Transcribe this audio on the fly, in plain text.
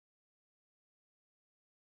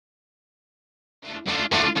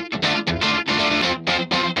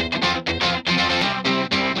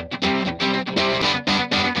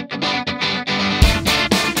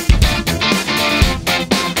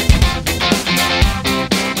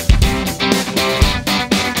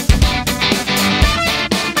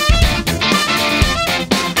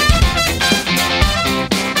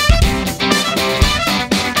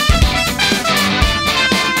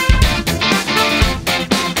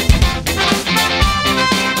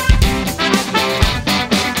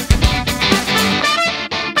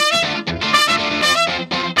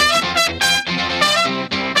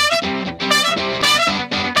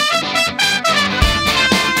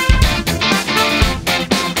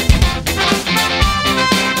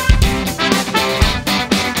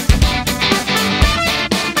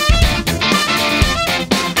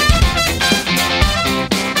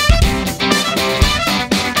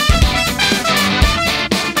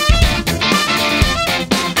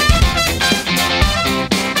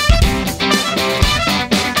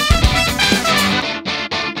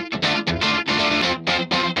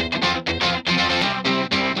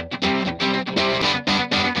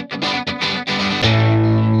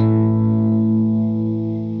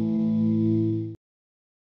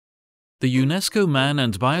The UNESCO Man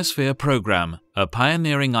and Biosphere Program, a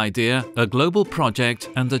pioneering idea, a global project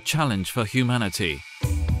and a challenge for humanity.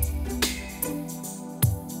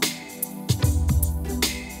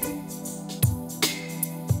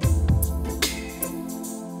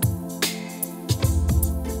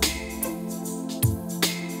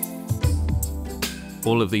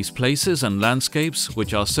 All of these places and landscapes,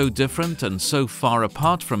 which are so different and so far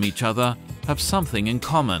apart from each other, have something in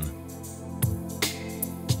common.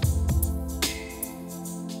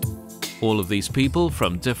 All of these people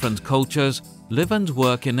from different cultures live and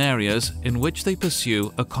work in areas in which they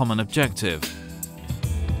pursue a common objective.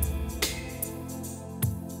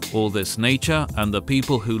 All this nature and the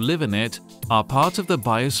people who live in it are part of the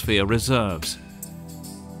biosphere reserves.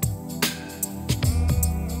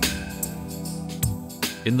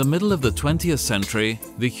 In the middle of the 20th century,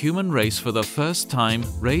 the human race for the first time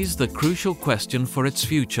raised the crucial question for its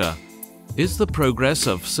future. Is the progress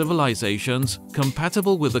of civilizations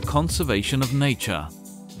compatible with the conservation of nature?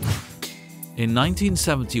 In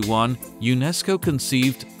 1971, UNESCO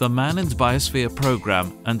conceived the Man and Biosphere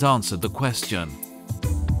Program and answered the question.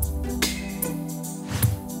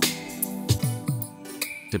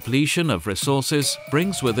 Depletion of resources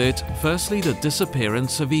brings with it firstly the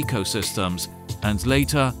disappearance of ecosystems and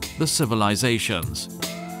later the civilizations.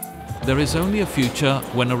 There is only a future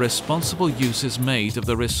when a responsible use is made of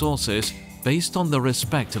the resources based on the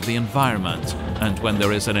respect of the environment and when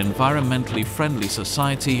there is an environmentally friendly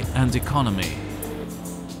society and economy.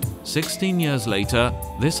 16 years later,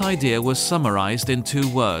 this idea was summarized in 2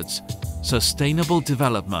 words: sustainable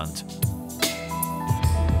development.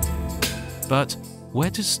 But where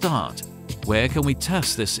to start? Where can we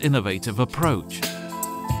test this innovative approach?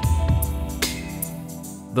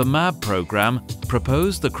 The MAB program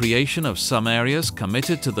proposed the creation of some areas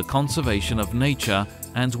committed to the conservation of nature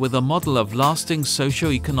and with a model of lasting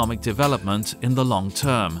socio-economic development in the long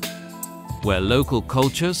term, where local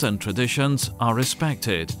cultures and traditions are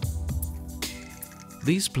respected.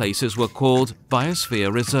 These places were called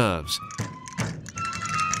biosphere reserves.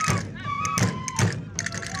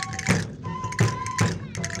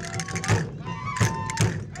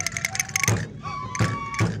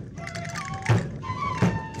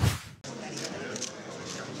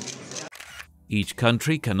 Each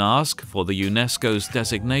country can ask for the UNESCO's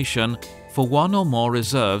designation for 1 or more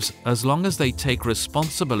reserves as long as they take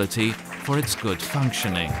responsibility for its good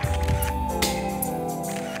functioning.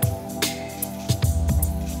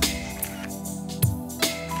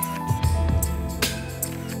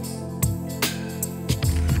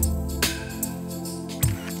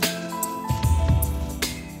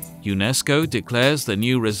 UNESCO declares the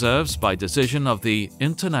new reserves by decision of the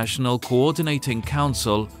International Coordinating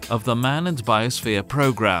Council of the Man and Biosphere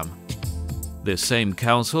Program. This same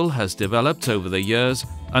council has developed over the years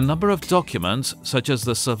a number of documents such as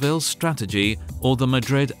the Seville Strategy or the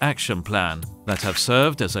Madrid Action Plan that have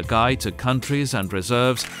served as a guide to countries and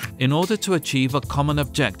reserves in order to achieve a common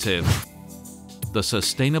objective: the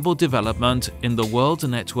sustainable development in the World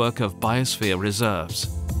Network of Biosphere Reserves.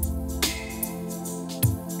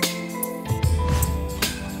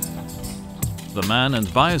 The Man and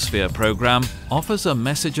Biosphere Program offers a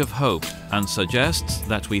message of hope and suggests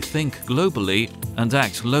that we think globally and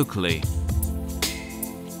act locally.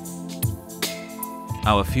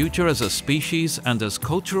 Our future as a species and as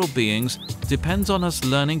cultural beings depends on us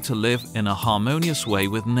learning to live in a harmonious way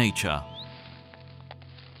with nature.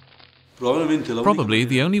 Probably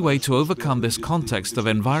the only way to overcome this context of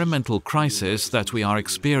environmental crisis that we are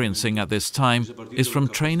experiencing at this time is from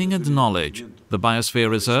training and knowledge. The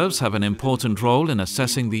biosphere reserves have an important role in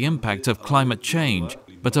assessing the impact of climate change,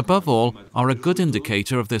 but above all are a good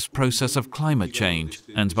indicator of this process of climate change,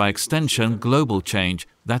 and by extension global change,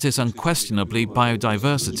 that is unquestionably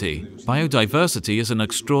biodiversity. Biodiversity is an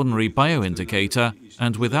extraordinary bioindicator,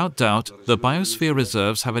 and without doubt the biosphere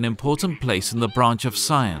reserves have an important place in the branch of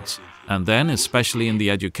science. And then, especially in the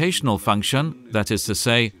educational function, that is to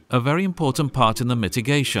say, a very important part in the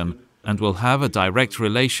mitigation, and will have a direct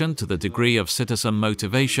relation to the degree of citizen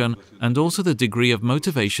motivation and also the degree of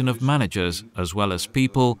motivation of managers, as well as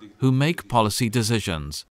people who make policy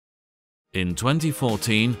decisions. In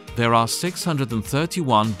 2014, there are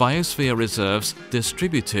 631 biosphere reserves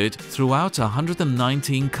distributed throughout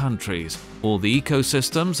 119 countries. All the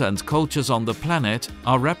ecosystems and cultures on the planet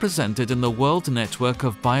are represented in the World Network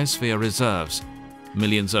of Biosphere Reserves.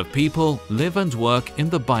 Millions of people live and work in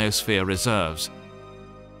the biosphere reserves.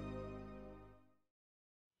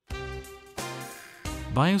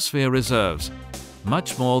 Biosphere reserves,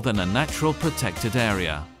 much more than a natural protected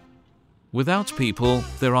area. Without people,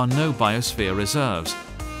 there are no biosphere reserves.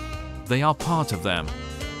 They are part of them.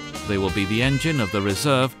 They will be the engine of the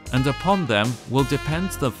reserve, and upon them will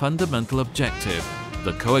depend the fundamental objective,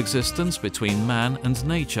 the coexistence between man and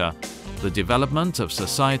nature, the development of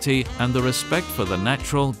society, and the respect for the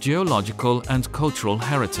natural, geological, and cultural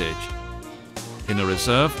heritage. In a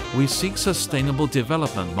reserve, we seek sustainable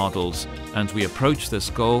development models, and we approach this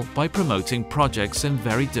goal by promoting projects in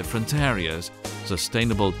very different areas: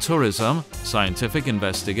 sustainable tourism, scientific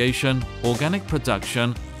investigation, organic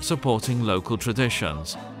production, supporting local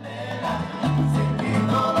traditions.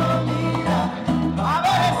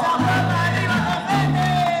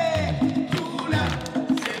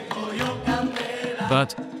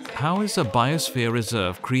 But how is a biosphere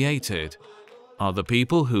reserve created? Are the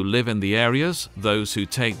people who live in the areas those who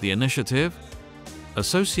take the initiative?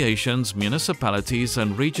 Associations, municipalities,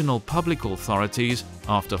 and regional public authorities,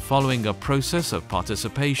 after following a process of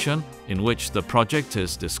participation in which the project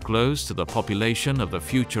is disclosed to the population of the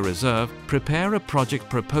future reserve, prepare a project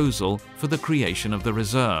proposal for the creation of the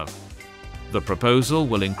reserve. The proposal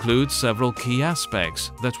will include several key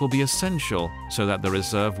aspects that will be essential so that the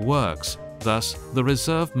reserve works. Thus, the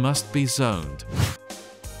reserve must be zoned.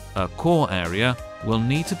 A core area will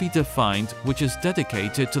need to be defined which is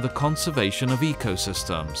dedicated to the conservation of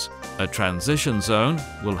ecosystems. A transition zone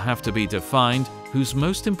will have to be defined whose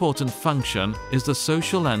most important function is the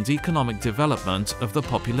social and economic development of the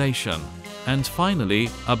population. And finally,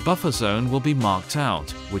 a buffer zone will be marked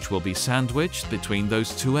out, which will be sandwiched between those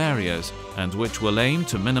two areas and which will aim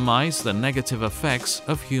to minimize the negative effects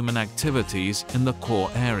of human activities in the core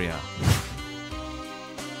area.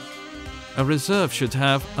 A reserve should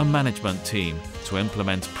have a management team to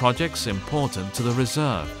implement projects important to the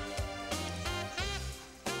reserve.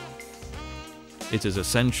 It is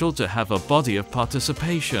essential to have a body of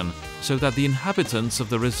participation so that the inhabitants of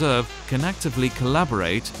the reserve can actively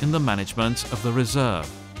collaborate in the management of the reserve.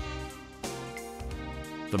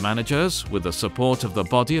 The managers, with the support of the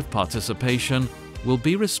body of participation, will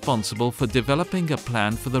be responsible for developing a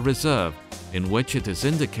plan for the reserve in which it is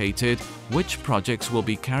indicated which projects will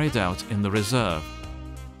be carried out in the reserve.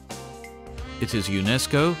 It is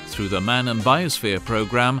UNESCO, through the Man and Biosphere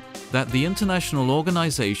program, that the international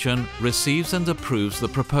organization receives and approves the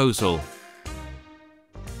proposal.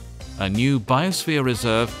 A new biosphere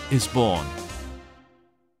reserve is born.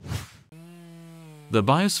 The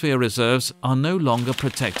biosphere reserves are no longer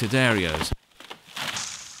protected areas.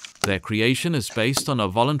 Their creation is based on a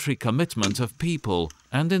voluntary commitment of people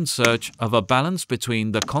and in search of a balance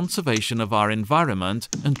between the conservation of our environment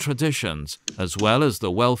and traditions, as well as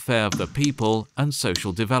the welfare of the people and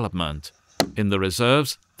social development. In the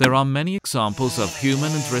reserves, there are many examples of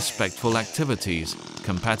human and respectful activities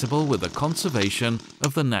compatible with the conservation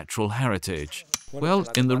of the natural heritage. Well,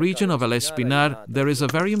 in the region of El Espinar, there is a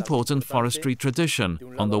very important forestry tradition.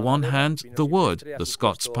 On the one hand, the wood. The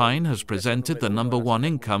Scots pine has presented the #1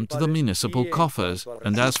 income to the municipal coffers.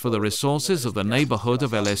 And as for the resources of the neighborhood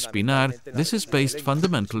of El Espinar, this is based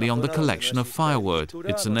fundamentally on the collection of firewood.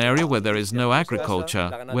 It's an area where there is no agriculture,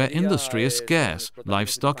 where industry is scarce.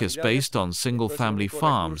 Livestock is based on single-family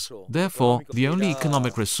farms. Therefore, the only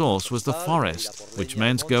economic resource was the forest, which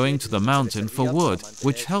meant going to the mountain for wood,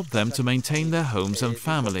 which helped them to maintain their homes and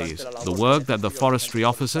families. The work that the forestry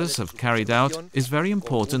officers have carried out is very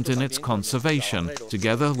important in its conservation,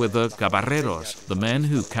 together with the cabarreros, the men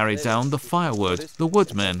who carry down the firewood, the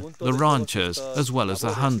woodmen, the ranchers, as well as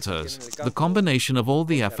the hunters. The combination of all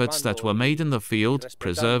the efforts that were made in the field,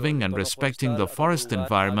 preserving and respecting the forest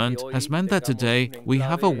environment, has meant that today we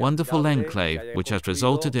have a wonderful enclave, which has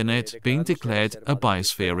resulted in it being declared a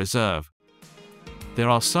biosphere reserve. There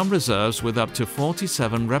are some reserves with up to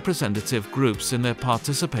 47 representative groups in their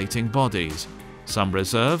participating bodies. Some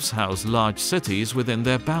reserves house large cities within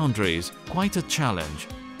their boundaries, quite a challenge.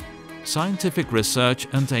 Scientific research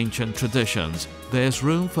and ancient traditions, there's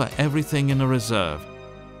room for everything in a reserve.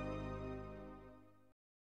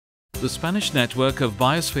 The Spanish Network of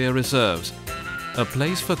Biosphere Reserves, a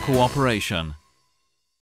place for cooperation.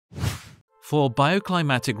 4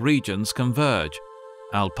 bioclimatic regions converge: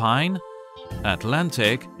 Alpine,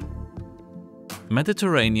 Atlantic,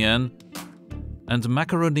 Mediterranean, and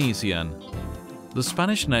Macaronesian. The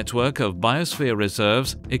Spanish network of biosphere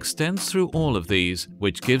reserves extends through all of these,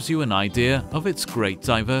 which gives you an idea of its great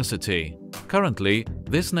diversity. Currently,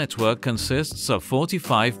 this network consists of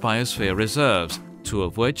 45 biosphere reserves, 2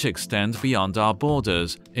 of which extend beyond our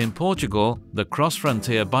borders. In Portugal, the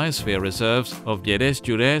cross-frontier biosphere reserves of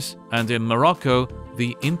Jerez, and in Morocco,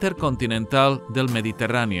 the Intercontinental del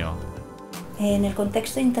Mediterráneo. In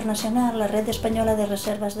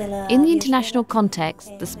the international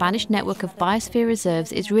context, the Spanish Network of Biosphere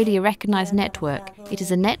Reserves is really a recognized network. It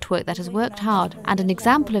is a network that has worked hard, and an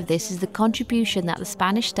example of this is the contribution that the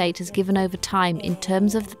Spanish state has given over time in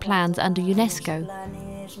terms of the plans under UNESCO.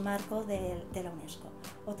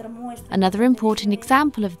 Another important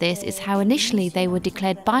example of this is how initially they were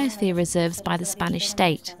declared biosphere reserves by the Spanish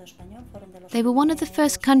state. They were one of the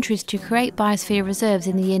first countries to create biosphere reserves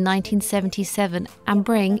in the year 1977 and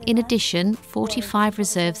bring, in addition, 45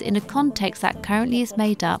 reserves in a context that currently is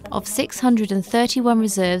made up of 631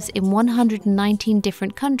 reserves in 119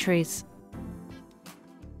 different countries.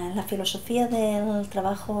 The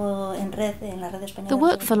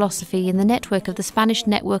work philosophy in the network of the Spanish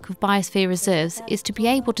Network of Biosphere Reserves is to be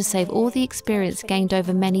able to save all the experience gained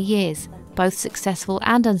over many years, both successful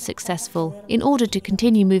and unsuccessful, in order to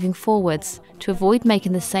continue moving forwards, to avoid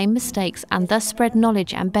making the same mistakes and thus spread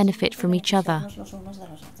knowledge and benefit from each other.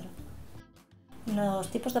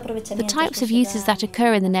 The types of uses that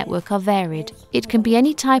occur in the network are varied. It can be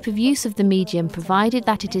any type of use of the medium, provided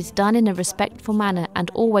that it is done in a respectful manner, and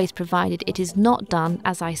always provided it is not done,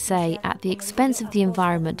 as I say, at the expense of the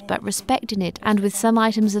environment, but respecting it and with some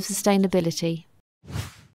items of sustainability.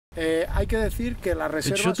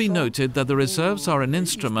 It should be noted that the reserves are an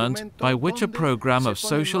instrument by which a program of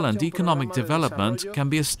social and economic development can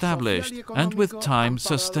be established and with time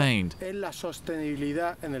sustained.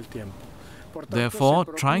 Therefore,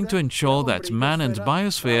 trying to ensure that man and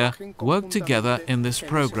biosphere work together in this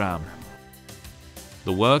program.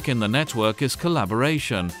 The work in the network is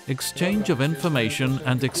collaboration, exchange of information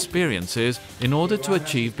and experiences in order to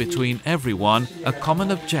achieve between everyone a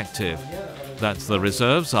common objective, that the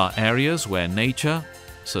reserves are areas where nature,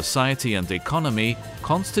 society and economy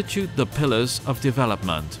constitute the pillars of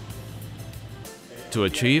development. To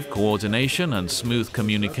achieve coordination and smooth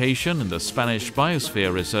communication in the Spanish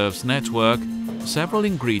Biosphere Reserves network, several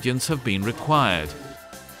ingredients have been required.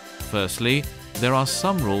 Firstly, there are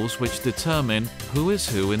some rules which determine who is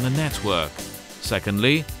who in the network.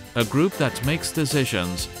 Secondly, a group that makes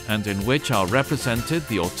decisions and in which are represented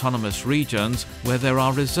the autonomous regions where there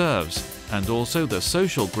are reserves and also the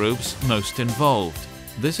social groups most involved.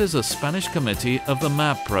 This is a Spanish committee of the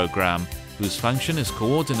MAB program, whose function is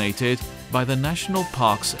coordinated by the National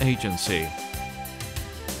Parks Agency.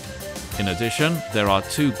 In addition, there are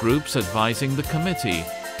two groups advising the committee.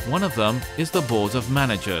 One of them is the Board of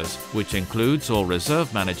Managers, which includes all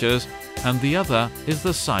reserve managers, and the other is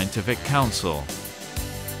the Scientific Council.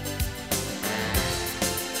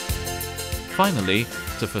 Finally,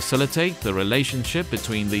 to facilitate the relationship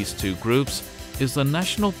between these two groups is the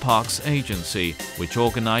National Parks Agency, which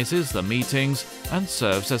organizes the meetings and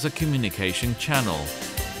serves as a communication channel.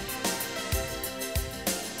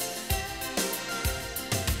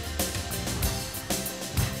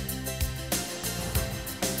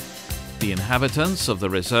 The inhabitants of the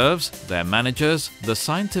reserves, their managers, the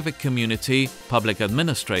scientific community, public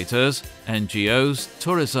administrators, NGOs,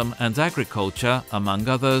 tourism and agriculture, among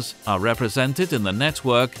others, are represented in the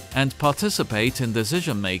network and participate in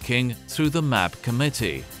decision-making through the MAB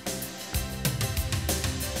committee.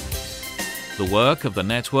 The work of the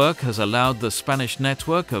network has allowed the Spanish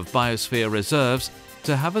Network of Biosphere Reserves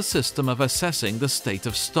to have a system of assessing the state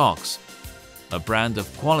of stocks, a brand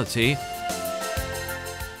of quality,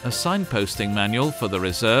 a signposting manual for the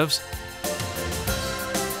reserves,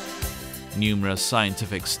 numerous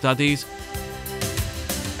scientific studies,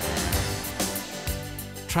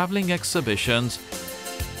 traveling exhibitions,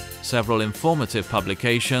 several informative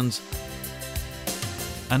publications,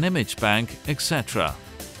 an image bank, etc.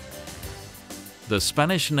 The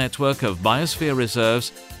Spanish Network of Biosphere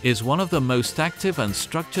Reserves is one of the most active and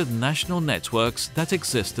structured national networks that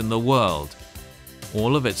exist in the world.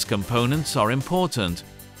 All of its components are important.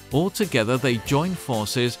 Altogether, they join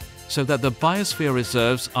forces so that the biosphere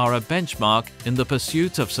reserves are a benchmark in the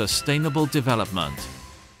pursuit of sustainable development.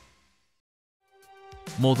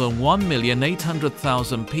 More than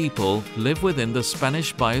 1,800,000 people live within the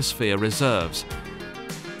Spanish Biosphere Reserves.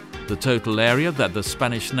 The total area that the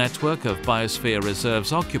Spanish Network of Biosphere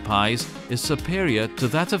Reserves occupies is superior to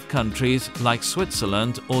that of countries like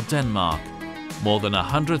Switzerland or Denmark. More than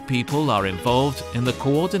 100 people are involved in the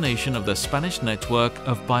coordination of the Spanish Network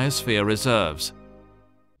of Biosphere Reserves.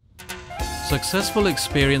 Successful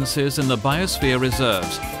experiences in the Biosphere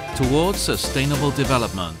Reserves towards sustainable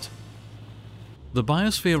development. The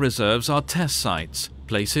Biosphere Reserves are test sites,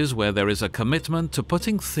 places where there is a commitment to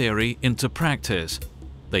putting theory into practice.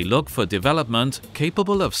 They look for development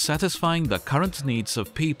capable of satisfying the current needs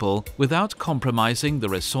of people without compromising the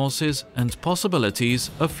resources and possibilities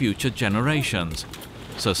of future generations.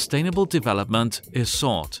 sustainable development is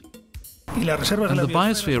sought. And the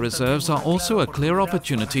biosphere reserves are also a clear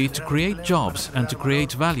opportunity to create jobs and to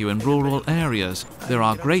create value in rural areas. There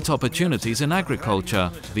are great opportunities in agriculture,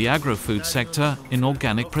 the agro-food sector, in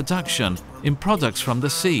organic production, in products from the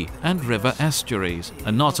sea and river estuaries,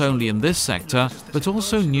 and not only in this sector, but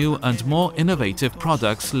also new and more innovative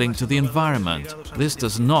products linked to the environment. This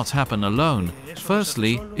does not happen alone.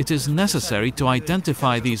 Firstly, it is necessary to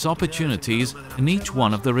identify these opportunities in each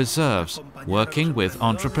one of the reserves, working with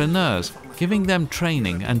entrepreneurs, giving them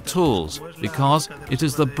training and tools, because it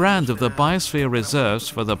is the brand of the biosphere reserves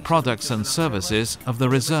for the products and services of the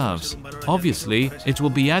reserves. Obviously, it will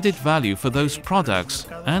be added value for those products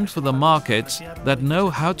and for the markets that know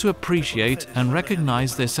how to appreciate and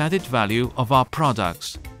recognize this added value of our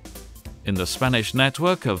products. In the Spanish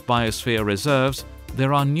network of biosphere reserves,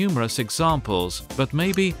 there are numerous examples, but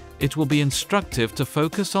maybe it will be instructive to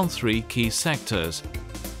focus on three key sectors: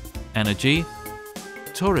 energy,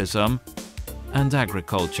 tourism, and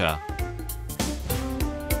agriculture.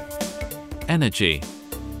 Energy.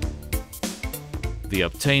 The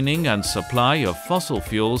obtaining and supply of fossil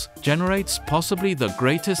fuels generates possibly the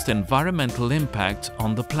greatest environmental impact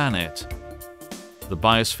on the planet. The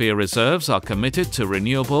biosphere reserves are committed to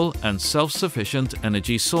renewable and self-sufficient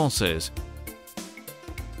energy sources.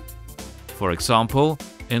 For example,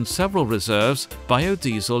 in several reserves,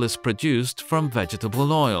 biodiesel is produced from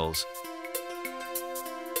vegetable oils.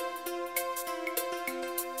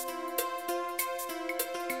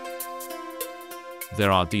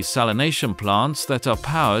 There are desalination plants that are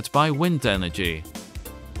powered by wind energy.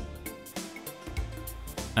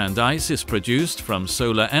 And ice is produced from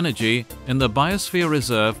solar energy in the Biosphere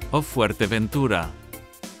Reserve of Fuerteventura.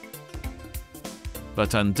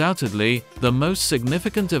 But undoubtedly, the most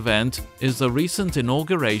significant event is the recent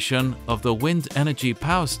inauguration of the wind energy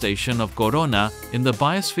power station of Corona in the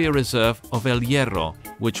Biosphere Reserve of El Hierro,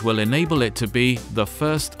 which will enable it to be the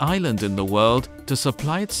first island in the world to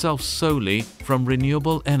supply itself solely from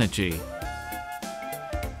renewable energy.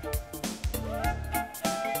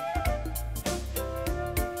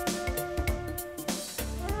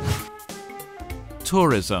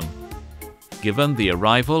 Tourism. Given the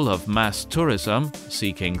arrival of mass tourism,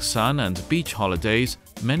 seeking sun and beach holidays,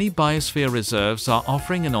 many biosphere reserves are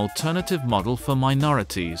offering an alternative model for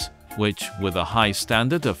minorities, which, with a high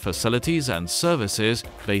standard of facilities and services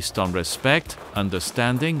based on respect,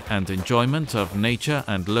 understanding and enjoyment of nature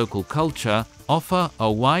and local culture, offer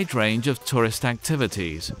a wide range of tourist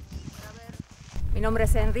activities.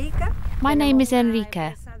 My name is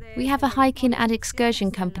Enrique. We have a hiking and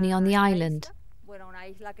excursion company on the island.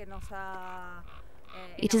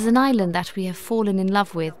 It is an island that we have fallen in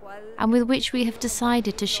love with, and with which we have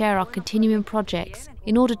decided to share our continuing projects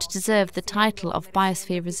in order to deserve the title of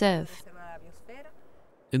Biosphere Reserve.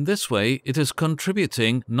 In this way, it is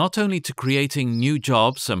contributing not only to creating new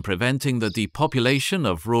jobs and preventing the depopulation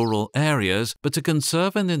of rural areas, but to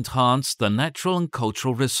conserve and enhance the natural and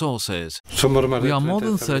cultural resources. We are more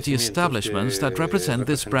than 30 establishments that represent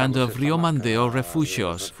this brand of Rio Mandeo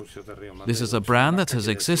Refugios. This is a brand that has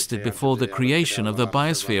existed before the creation of the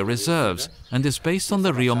Biosphere Reserves and is based on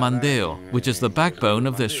the Rio Mandeo, which is the backbone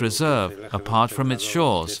of this reserve, apart from its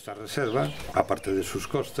shores.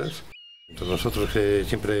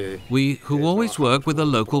 We who always work with a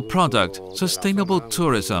local product, sustainable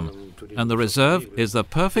tourism, and the reserve is the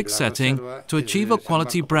perfect setting to achieve a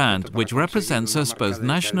quality brand which represents us both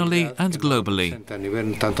nationally and globally.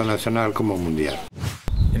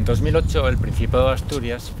 In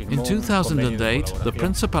 2008, the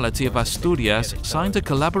Principality of Asturias signed a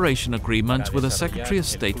collaboration agreement with the Secretary of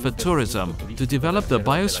State for Tourism to develop the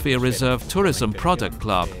Biosphere Reserve Tourism Product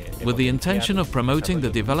Club, with the intention of promoting the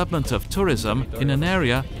development of tourism in an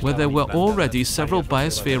area where there were already several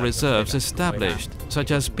biosphere reserves established,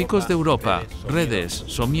 such as Picos de Europa, Redes,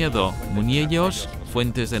 Somiedo, Muñellos,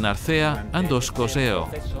 Fuentes de Narcea and Oscoseo.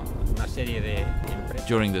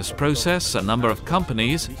 During this process, a number of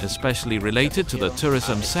companies, especially related to the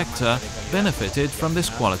tourism sector, benefited from this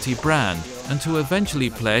quality brand, and who eventually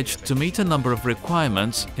pledged to meet a number of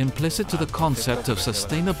requirements implicit to the concept of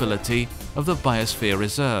sustainability of the biosphere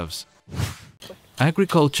reserves.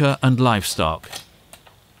 Agriculture and livestock.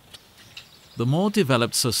 The more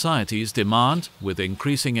developed societies demand, with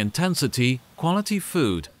increasing intensity, quality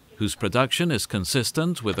food, whose production is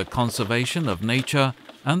consistent with the conservation of nature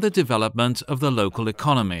and the development of the local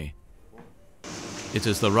economy. It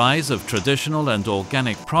is the rise of traditional and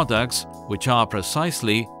organic products, which are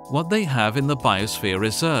precisely what they have in the biosphere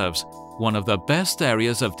reserves, one of the best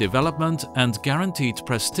areas of development and guaranteed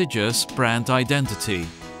prestigious brand identity.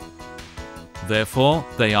 Therefore,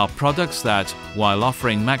 they are products that, while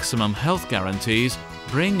offering maximum health guarantees,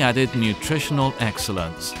 bring added nutritional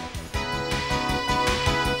excellence.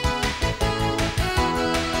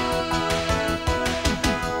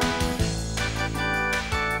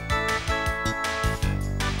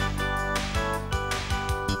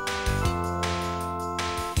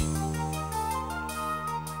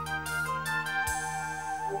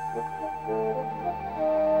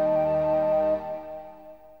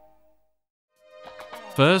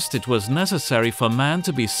 First, it was necessary for man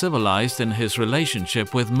to be civilized in his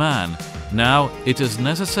relationship with man. Now, it is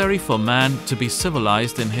necessary for man to be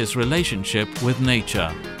civilized in his relationship with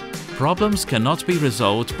nature. Problems cannot be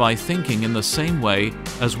resolved by thinking in the same way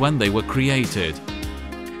as when they were created.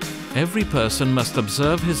 Every person must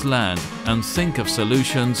observe his land and think of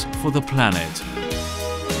solutions for the planet.